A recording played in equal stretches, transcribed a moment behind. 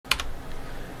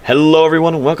Hello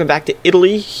everyone and welcome back to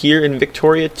Italy here in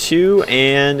Victoria 2,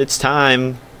 and it's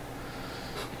time.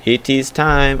 It is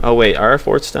time. Oh wait, are our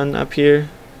forts done up here?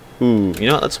 Ooh, you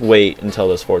know what? Let's wait until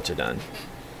those forts are done.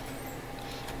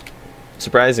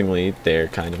 Surprisingly, they're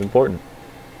kind of important.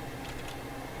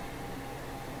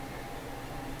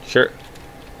 Sure.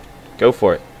 Go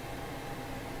for it.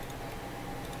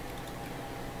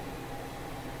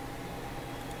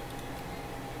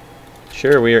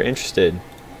 Sure, we are interested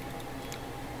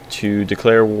to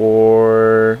declare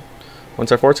war once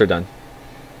our forts are done.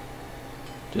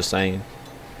 Just saying.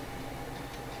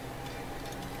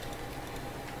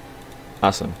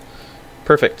 Awesome.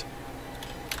 Perfect.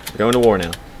 We're going to war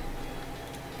now.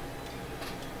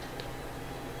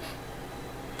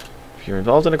 If you're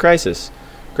involved in a crisis.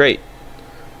 Great.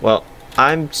 Well,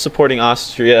 I'm supporting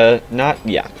Austria.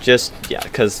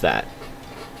 Because that.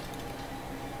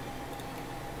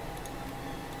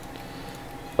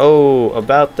 Oh,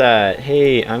 about that.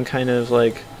 Hey, I'm kind of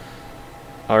like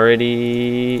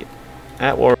already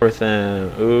at war with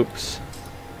them. Oops.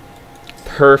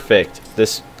 Perfect.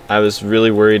 I was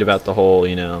really worried about the whole,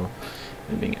 them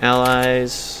being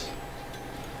allies.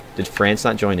 Did France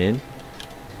not join in?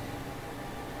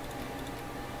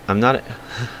 I'm not.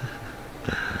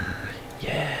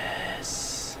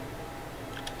 Yes.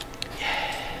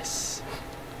 Yes.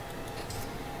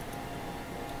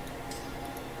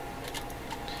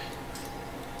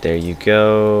 There you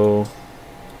go.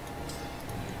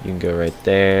 You can go right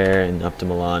there and up to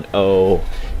Milan. Oh,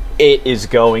 it is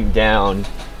going down.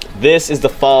 This is the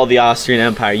fall of the Austrian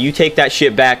Empire. You take that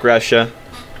shit back, Russia.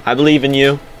 I believe in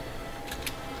you.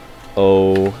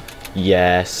 Oh,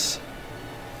 yes.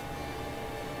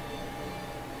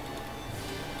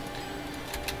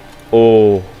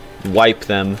 Oh, wipe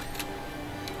them.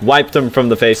 Wipe them from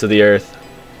the face of the earth.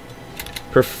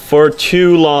 For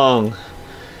too long.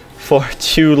 For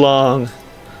too long.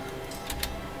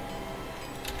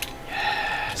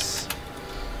 Yes.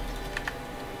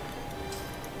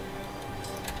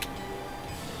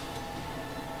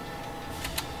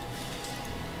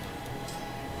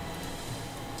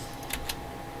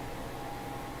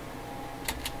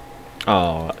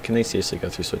 Oh, can they seriously go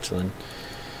through Switzerland?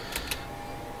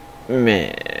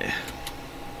 Meh.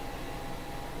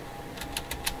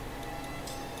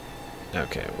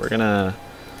 Okay, we're gonna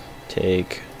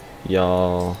take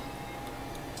y'all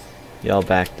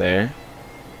back there,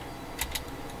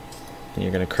 and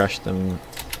you're gonna crush them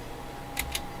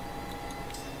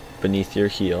beneath your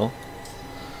heel,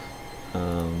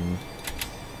 and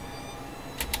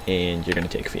you're gonna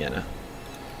take Vienna,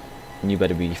 and you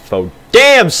better be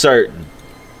damn certain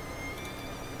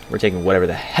we're taking whatever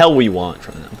the hell we want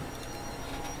from them.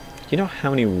 You know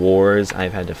how many wars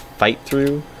I've had to fight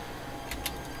through?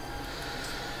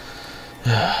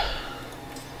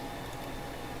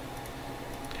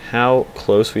 How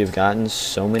close we've gotten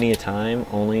so many a time,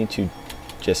 only to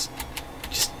just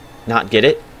not get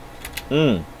it.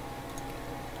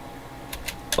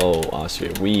 Oh,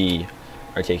 Austria, we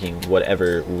are taking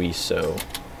whatever we so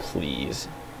please.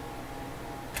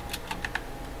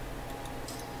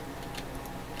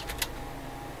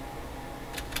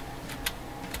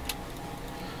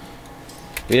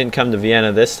 We didn't come to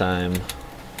Vienna this time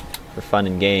for fun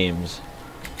and games,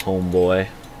 homeboy.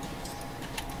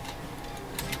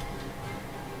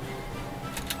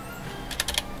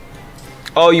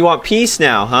 Oh, you want peace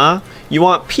now, huh? You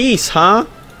want peace, huh?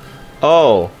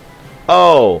 Oh.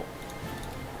 Oh.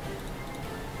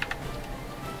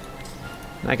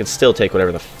 I could still take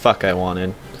whatever the fuck I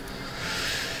wanted.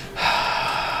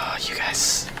 You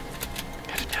guys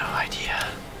have no idea.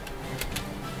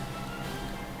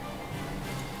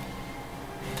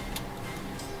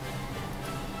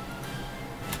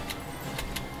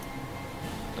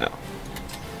 Oh.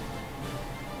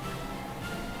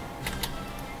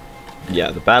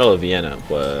 Yeah, the Battle of Vienna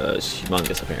was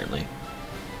humongous, apparently.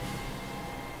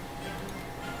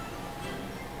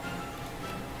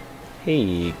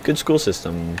 Hey, good school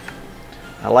system.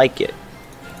 I like it.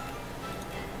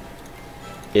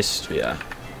 Istria.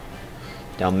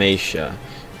 Dalmatia.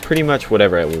 Pretty much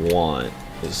whatever I want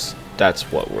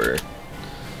that's what we're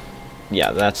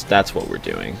that's what we're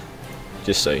doing.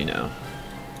 Just so you know.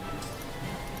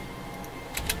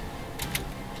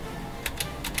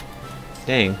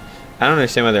 Dang. I don't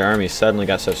understand why their army suddenly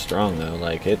got so strong though.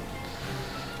 Like it.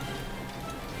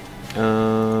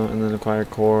 And then acquire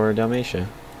core Dalmatia.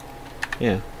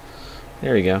 Yeah.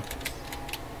 There we go.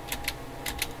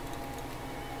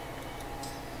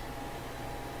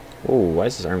 Oh, why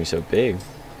is this army so big?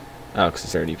 Oh, because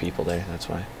there's already people there. That's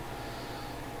why.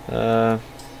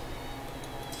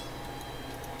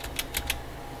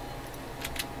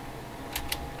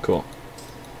 Cool.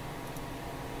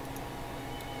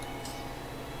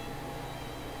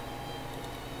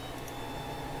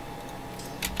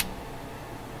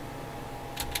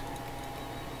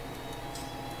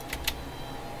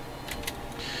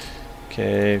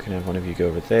 Okay, we can have one of you go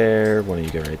over there, one of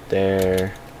you go right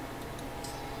there.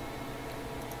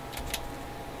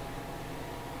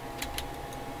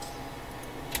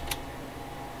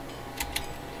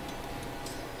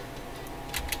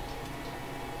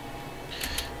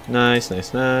 Nice,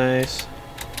 nice, nice.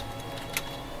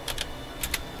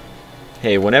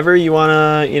 Hey, whenever you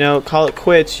wanna, you know, call it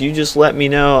quits, you just let me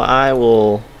know. I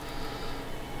will...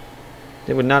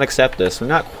 They would not accept this. We're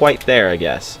not quite there, I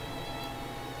guess.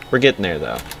 We're getting there,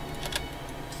 though.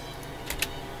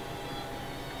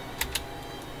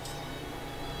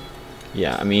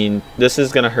 Yeah, I mean, this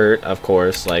is gonna hurt, of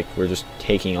course. Like, we're just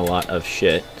taking a lot of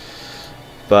shit.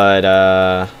 But,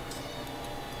 oh.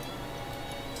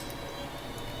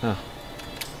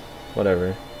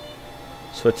 Whatever.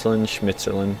 Switzerland,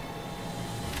 Schmitzerland.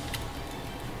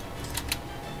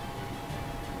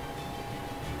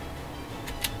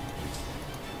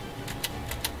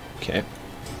 Okay.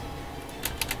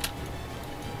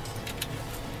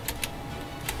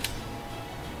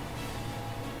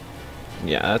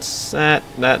 Yeah,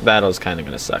 that battle's kind of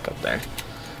gonna suck up there.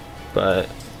 But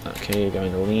okay, you're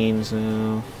going to leans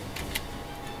now.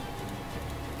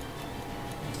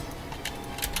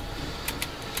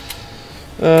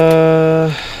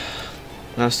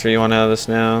 Austria, you want out of this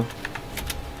now?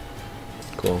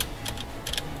 Cool.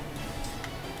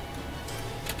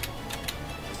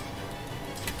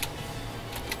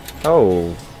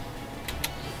 Oh.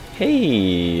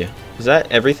 Hey, is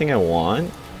that everything I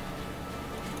want?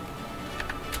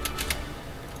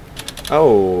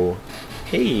 Oh,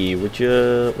 hey, would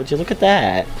you look at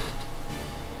that?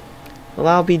 Well,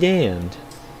 I'll be damned.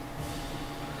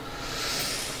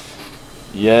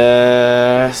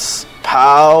 Yes,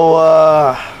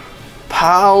 power,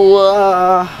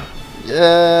 power,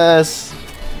 yes.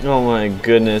 Oh my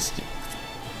goodness.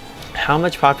 How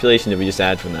much population did we just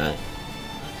add from that?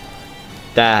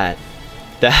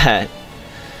 That.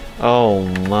 Oh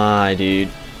my, dude.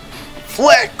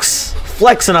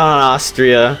 Flexing on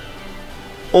Austria.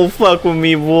 Oh, fuck with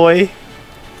me, boy.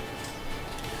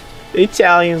 The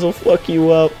Italians will fuck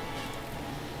you up.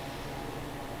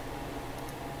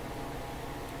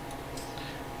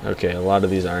 Okay, a lot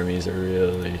of these armies are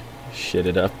really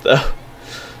shitted up, though.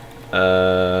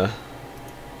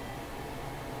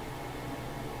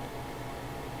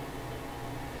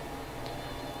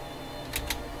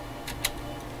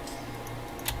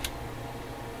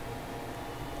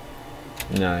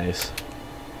 Nice.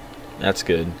 That's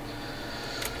good.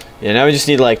 Yeah, now we just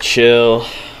need to, like, chill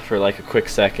for, like, a quick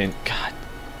second. God.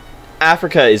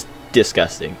 Africa is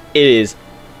disgusting. It is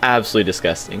absolutely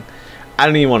disgusting. I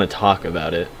don't even want to talk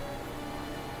about it.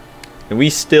 And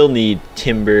we still need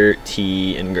timber,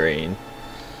 tea, and grain.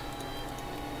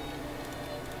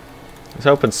 I was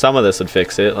hoping some of this would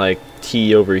fix it, like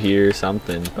tea over here or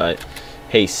something, but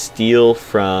hey, steel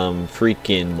from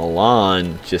freaking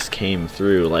Milan just came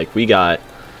through. Like, we got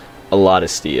a lot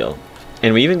of steel.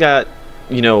 And we even got,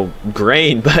 you know,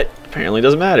 grain, but apparently it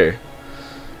doesn't matter.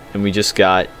 And we just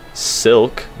got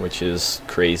silk, which is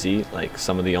crazy. Like,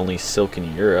 some of the only silk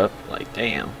in Europe. Like,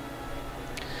 damn.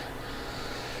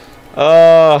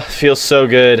 Oh, feels so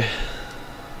good.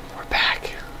 We're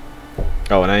back.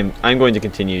 Oh, and I'm going to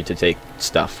continue to take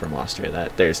stuff from Austria.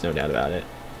 That there's no doubt about it.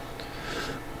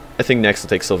 I think next we'll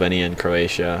take Slovenia and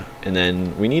Croatia, and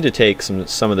then we need to take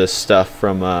some of this stuff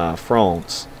from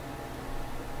France.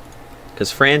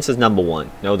 Because France is #1.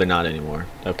 No, they're not anymore.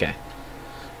 Okay.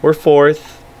 We're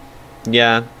 4th.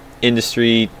 Yeah.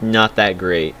 Industry, not that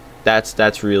great.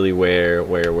 That's really where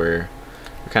we're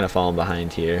kind of falling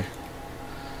behind here.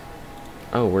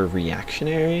 Oh, we're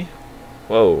reactionary?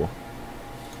 Whoa.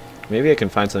 Maybe I can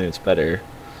find something that's better.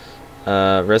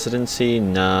 Residency,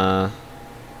 nah.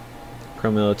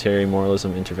 Pro-military,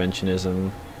 moralism,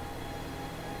 interventionism.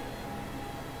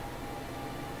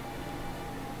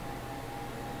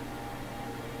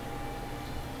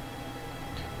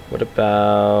 What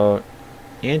about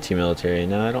anti-military?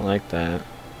 No, I don't like that.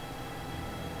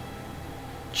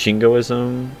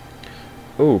 Jingoism.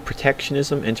 Oh,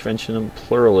 protectionism, interventionism,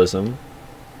 pluralism.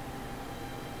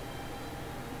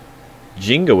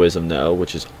 Jingoism, though,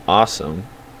 which is awesome.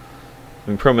 I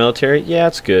mean, pro-military, yeah,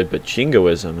 it's good, but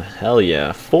jingoism, hell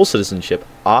yeah. Full citizenship,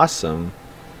 awesome.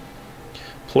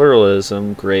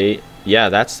 Pluralism, great. Yeah,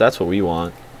 that's what we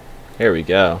want. There we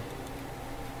go.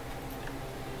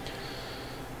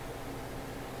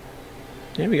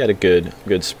 Yeah, we got a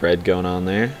good spread going on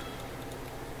there.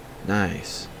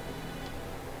 Nice.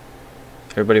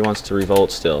 Everybody wants to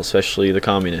revolt still, especially the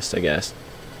communists, I guess.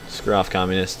 Screw off,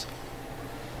 communists.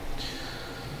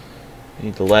 We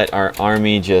need to let our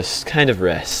army just kind of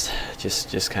rest.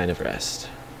 Just kind of rest.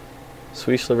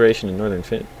 Swedish liberation in northern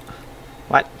Finland.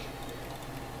 What?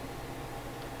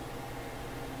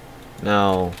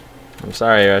 No. I'm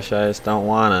sorry, Russia. I just don't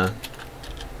wanna.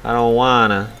 I don't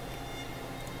wanna.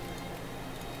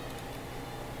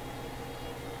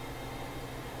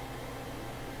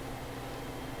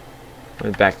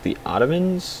 Went back to the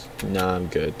Ottomans? Nah, I'm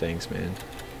good. Thanks, man.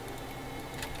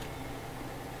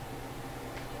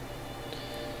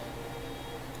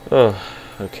 Oh,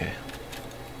 okay.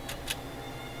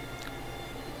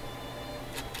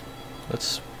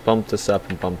 Let's bump this up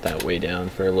and bump that way down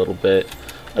for a little bit.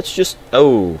 Let's just...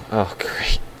 Oh,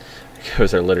 great. There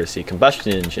goes our literacy.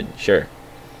 Combustion engine, sure.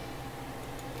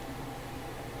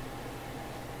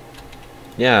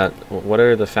 Yeah, what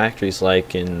are the factories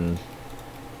like in...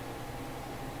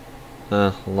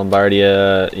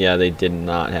 Lombardia? Yeah, they did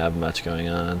not have much going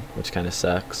on, which kind of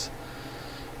sucks.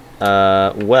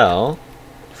 Well,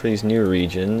 for these new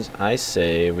regions, I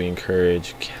say we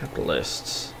encourage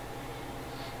capitalists.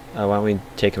 Why don't we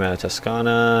take them out of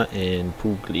Toscana and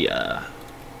Puglia?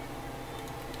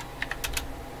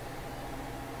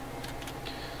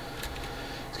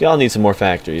 So we all need some more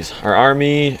factories. Our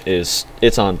army it's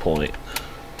on point,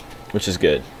 which is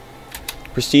good.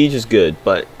 Prestige is good,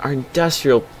 but our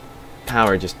industrial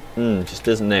power just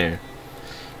isn't there.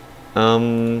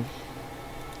 I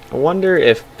wonder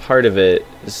if part of it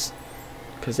is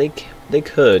because they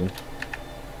could.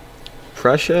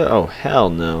 Prussia? Oh hell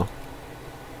no.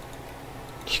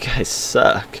 You guys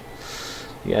suck.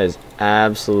 You guys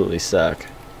absolutely suck.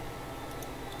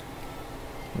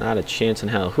 Not a chance in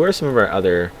hell. Who are some of our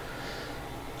other...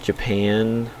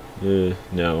 Japan?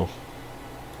 No.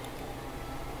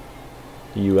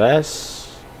 The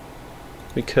US?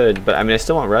 We could, but I mean I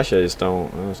still want Russia, I just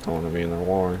don't want to be in the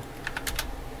war.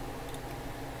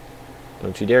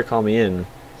 Don't you dare call me in.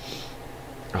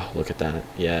 Oh, look at that.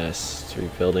 Yes, it's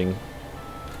rebuilding.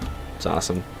 It's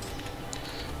awesome.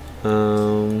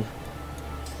 Yeah,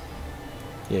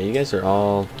 you guys are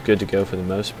all good to go for the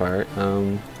most part.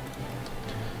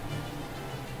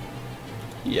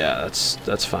 Yeah,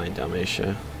 that's fine,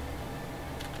 Dalmatia.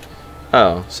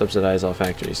 Oh, subsidize all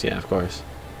factories. Yeah, of course.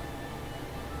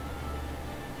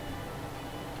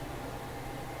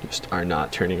 Just are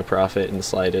not turning a profit in the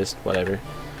slightest. Whatever.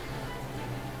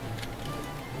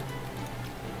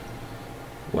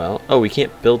 Well, oh, we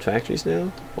can't build factories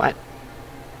now? What?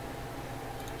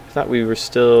 I thought we were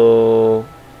still...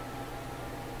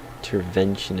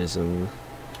 interventionism.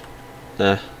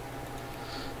 But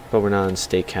we're not in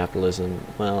state capitalism.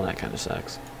 Well, that kind of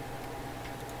sucks.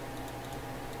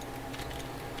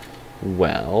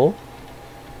 Well...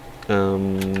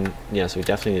 yeah, so we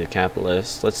definitely need a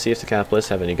capitalist. Let's see if the capitalists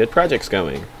have any good projects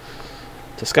going.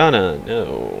 Toscana,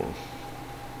 no.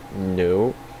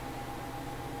 No.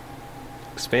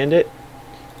 Expand it?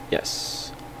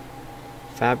 Yes.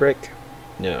 Fabric?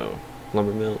 No.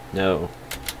 Lumber mill? No.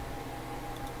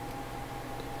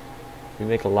 We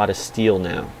make a lot of steel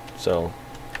now, so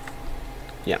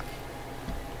yeah.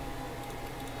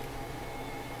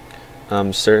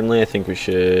 Certainly I think we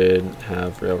should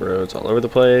have railroads all over the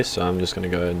place, so I'm just gonna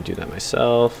go ahead and do that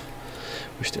myself.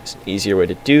 Wish there was an easier way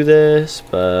to do this,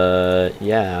 but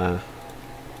yeah.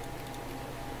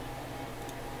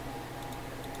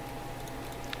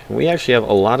 We actually have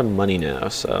a lot of money now,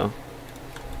 so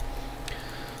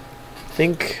I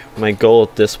think my goal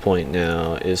at this point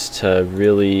now is to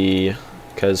really,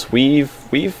 because we've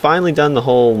finally done the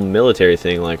whole military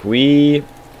thing. Like we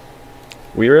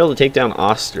were able to take down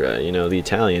Austria, you know, the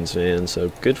Italians, man.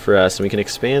 So good for us, and we can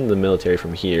expand the military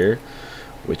from here,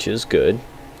 which is good.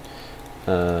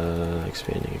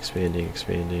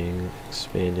 Expanding.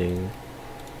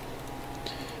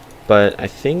 But I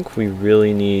think we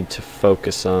really need to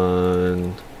focus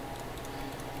on,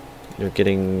 you know,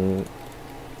 getting,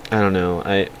 I don't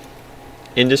know,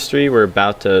 industry. We're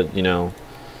about to, you know,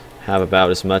 have about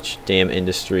as much damn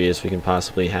industry as we can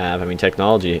possibly have. I mean,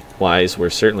 technology wise, we're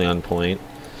certainly on point.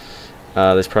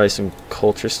 There's probably some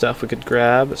culture stuff we could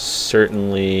grab,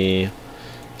 certainly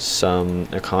some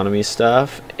economy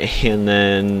stuff, and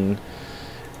then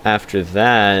after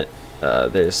that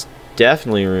there's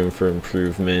definitely room for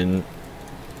improvement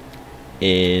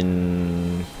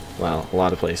in, well, a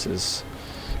lot of places.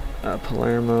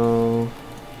 Palermo,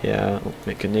 yeah, we'll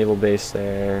make a naval base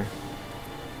there.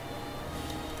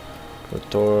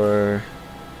 Kotor,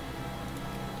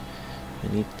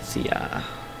 Venezia.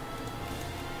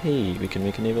 Hey, we can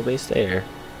make a naval base there.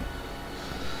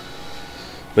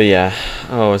 But yeah.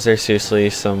 Oh, is there seriously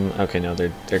some? Okay, no,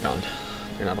 they're gone.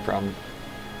 They're not a problem.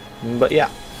 But yeah.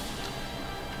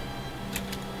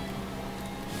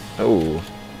 Oh.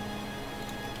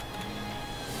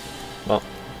 Well.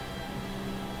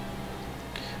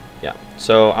 Yeah.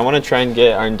 So I want to try and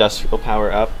get our industrial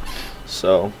power up.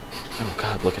 So, oh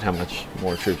god, look at how much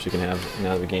more troops we can have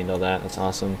now that we gained all that. That's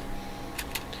awesome.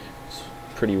 It's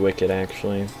pretty wicked,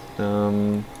 actually.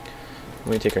 Let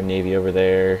me take our navy over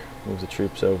there. Move the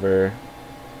troops over.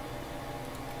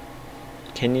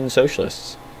 Kenyan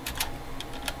socialists.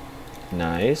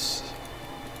 Nice.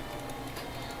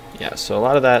 Yeah, so a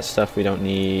lot of that stuff we don't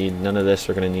need. None of this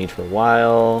we're going to need for a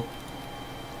while.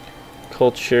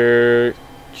 Culture,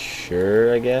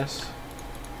 sure, I guess.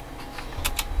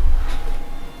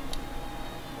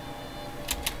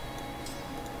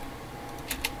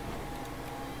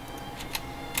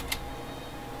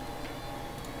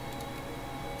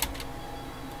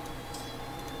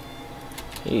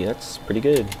 Hey, that's pretty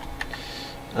good.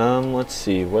 Let's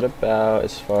see, what about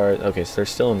as far as, okay, so they're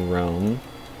still in Rome.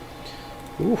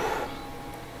 Ooh.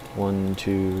 1,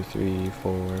 2, 3,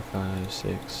 4, 5,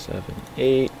 6, 7,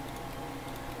 8.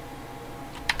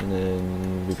 And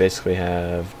then we basically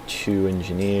have 2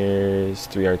 engineers,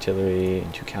 3 artillery,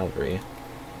 and 2 cavalry.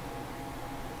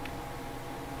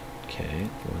 Okay,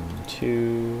 1,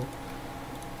 2.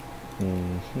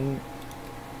 1,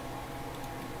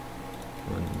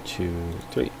 2,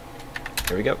 3.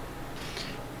 There we go.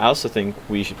 I also think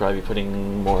we should probably be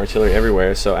putting more artillery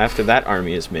everywhere, so after that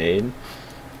army is made,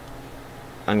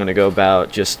 I'm going to go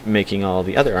about just making all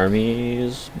the other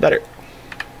armies better.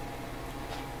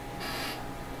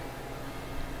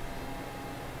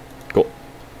 Cool.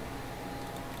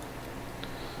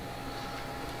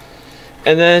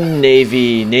 And then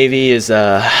Navy. Navy is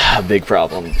a big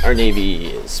problem. Our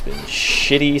Navy has been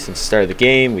shitty since the start of the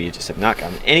game. We just have not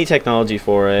gotten any technology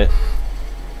for it.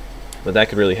 But that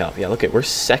could really help. Yeah, look at, we're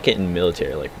second in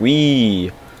military. Like,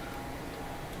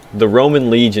 the Roman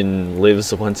Legion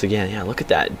lives once again. Yeah, look at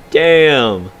that.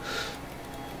 Damn.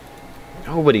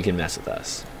 Nobody can mess with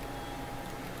us.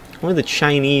 Only the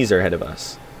Chinese are ahead of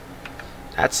us.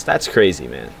 That's crazy,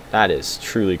 man. That is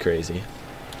truly crazy.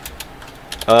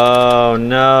 Oh,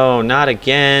 no, not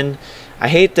again. I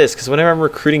hate this, because whenever I'm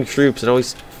recruiting troops, it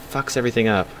always fucks everything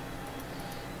up.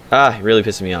 Ah, it really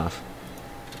pisses me off.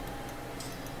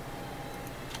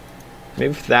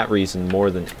 Maybe for that reason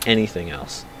more than anything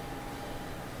else.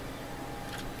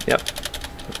 Yep.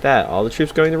 Look at that. All the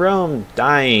troops going to Rome.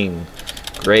 Dying.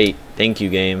 Great. Thank you,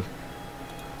 game.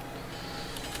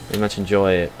 Very much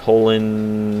enjoy it.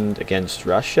 Poland against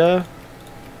Russia.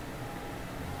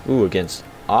 Ooh, against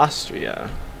Austria.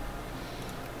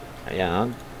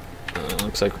 Yeah.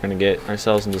 Looks like we're going to get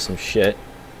ourselves into some shit.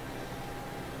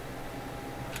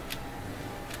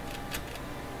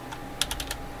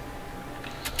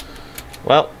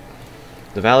 Well,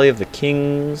 the Valley of the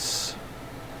Kings.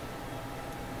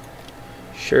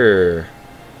 Sure.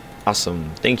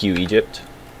 Awesome. Thank you, Egypt.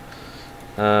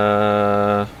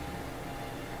 Let's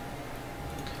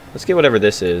get whatever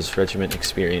this is. Regiment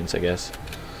experience, I guess.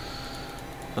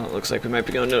 Oh, it looks like we might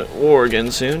be going to war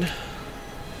again soon.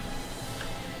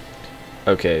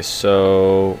 Okay,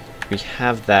 so we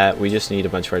have that. We just need a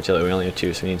bunch of artillery. We only have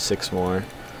 2, so we need 6 more.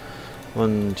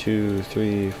 1, 2,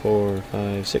 3, 4,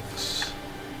 5, 6.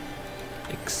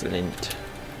 Excellent.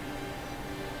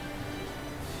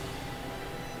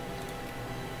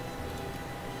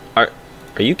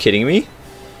 Are you kidding me?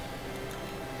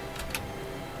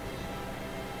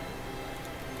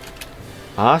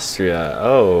 Austria,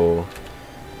 oh.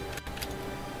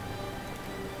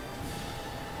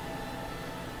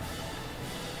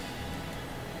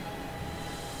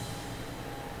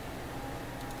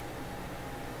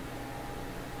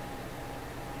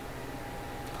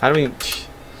 How do we...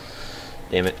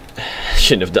 Damn it.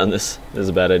 Shouldn't have done this. This is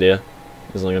a bad idea.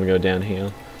 This is only going to go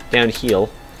downhill. Downhill.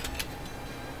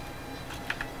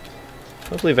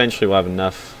 Hopefully eventually we'll have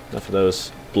enough of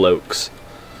those blokes.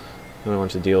 I don't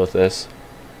want to deal with this.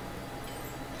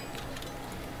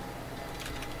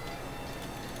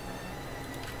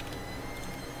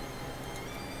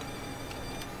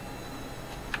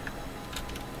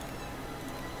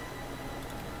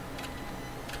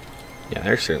 Yeah,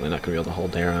 they're certainly not going to be able to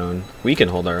hold their own. We can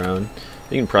hold our own.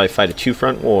 We can probably fight a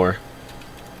 2-front war.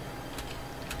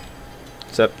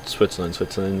 Except Switzerland.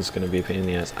 Switzerland's going to be a pain in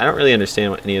the ass. I don't really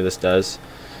understand what any of this does.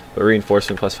 But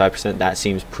reinforcement plus 5%, that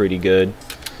seems pretty good.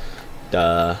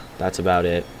 Duh. That's about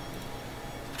it.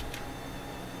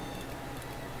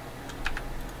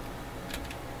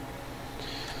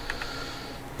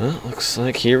 Well, looks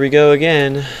like here we go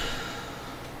again.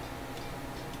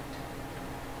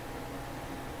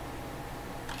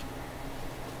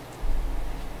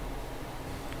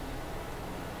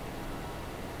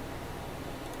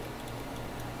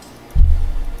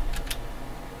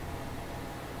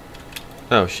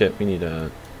 Oh shit, we need to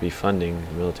be funding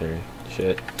the military.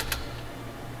 Shit.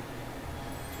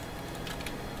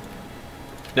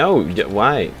 No,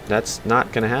 why? That's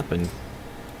not gonna happen.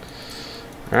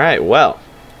 Alright, well.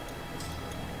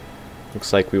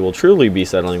 Looks like we will truly be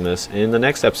settling this in the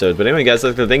next episode. But anyway, guys,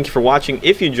 thank you for watching.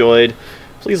 If you enjoyed,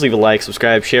 please leave a like,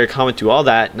 subscribe, share, comment, do all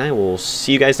that. And I will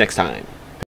see you guys next time.